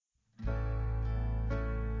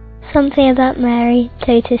Something about Mary,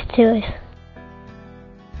 Totus2us.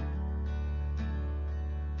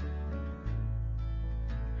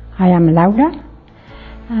 I am Laura,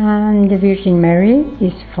 and the Virgin Mary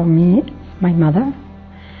is for me my mother,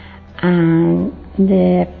 and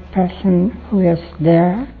the person who is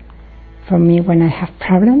there for me when I have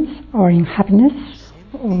problems or in happiness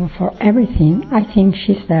or for everything. I think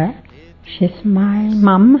she's there. She's my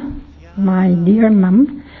mom, my dear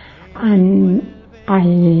mom, and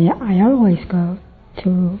I always go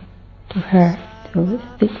to her to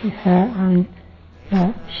speak with her, and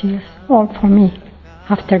she's all for me.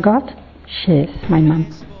 After God, she's my mom.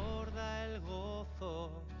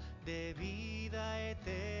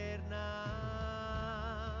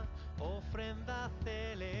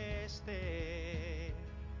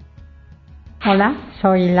 Hola,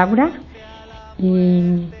 soy Laura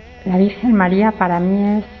y la Virgen María para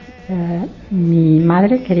mí es mi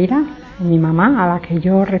madre querida, mi mamá, a la que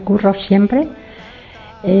yo recurro siempre.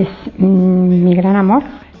 Es mi gran amor,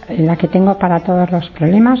 la que tengo para todos los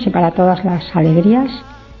problemas y para todas las alegrías.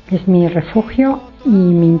 Es mi refugio y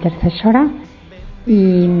mi intercesora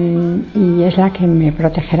y es la que me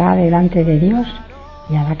protegerá delante de Dios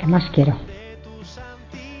y a la que más quiero.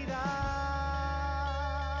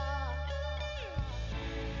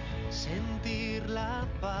 Sentir la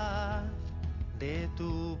paz de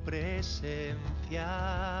tu presencia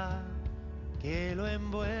que lo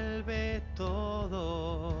envuelve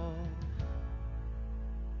todo.